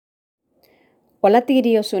Hola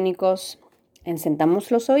tigrillos únicos, encendamos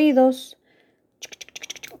los oídos.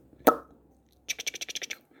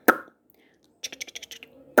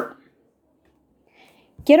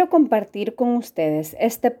 Quiero compartir con ustedes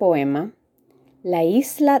este poema, La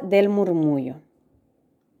Isla del Murmullo.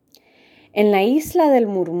 En la Isla del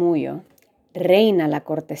Murmullo reina la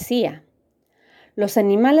cortesía. Los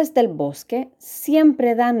animales del bosque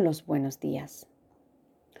siempre dan los buenos días.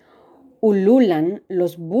 Ululan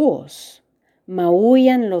los búhos,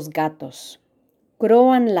 maullan los gatos,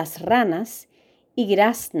 croan las ranas y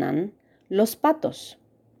graznan los patos.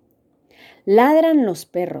 Ladran los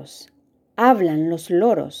perros, hablan los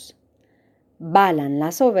loros, balan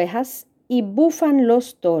las ovejas y bufan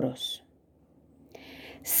los toros.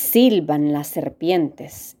 Silban las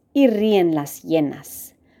serpientes y ríen las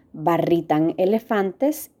hienas, barritan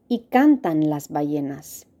elefantes y cantan las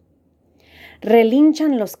ballenas.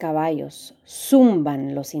 Relinchan los caballos,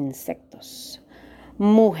 zumban los insectos,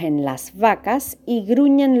 mugen las vacas y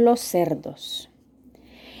gruñen los cerdos.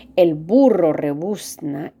 El burro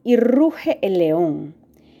rebuzna y ruge el león,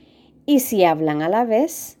 y si hablan a la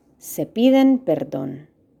vez, se piden perdón.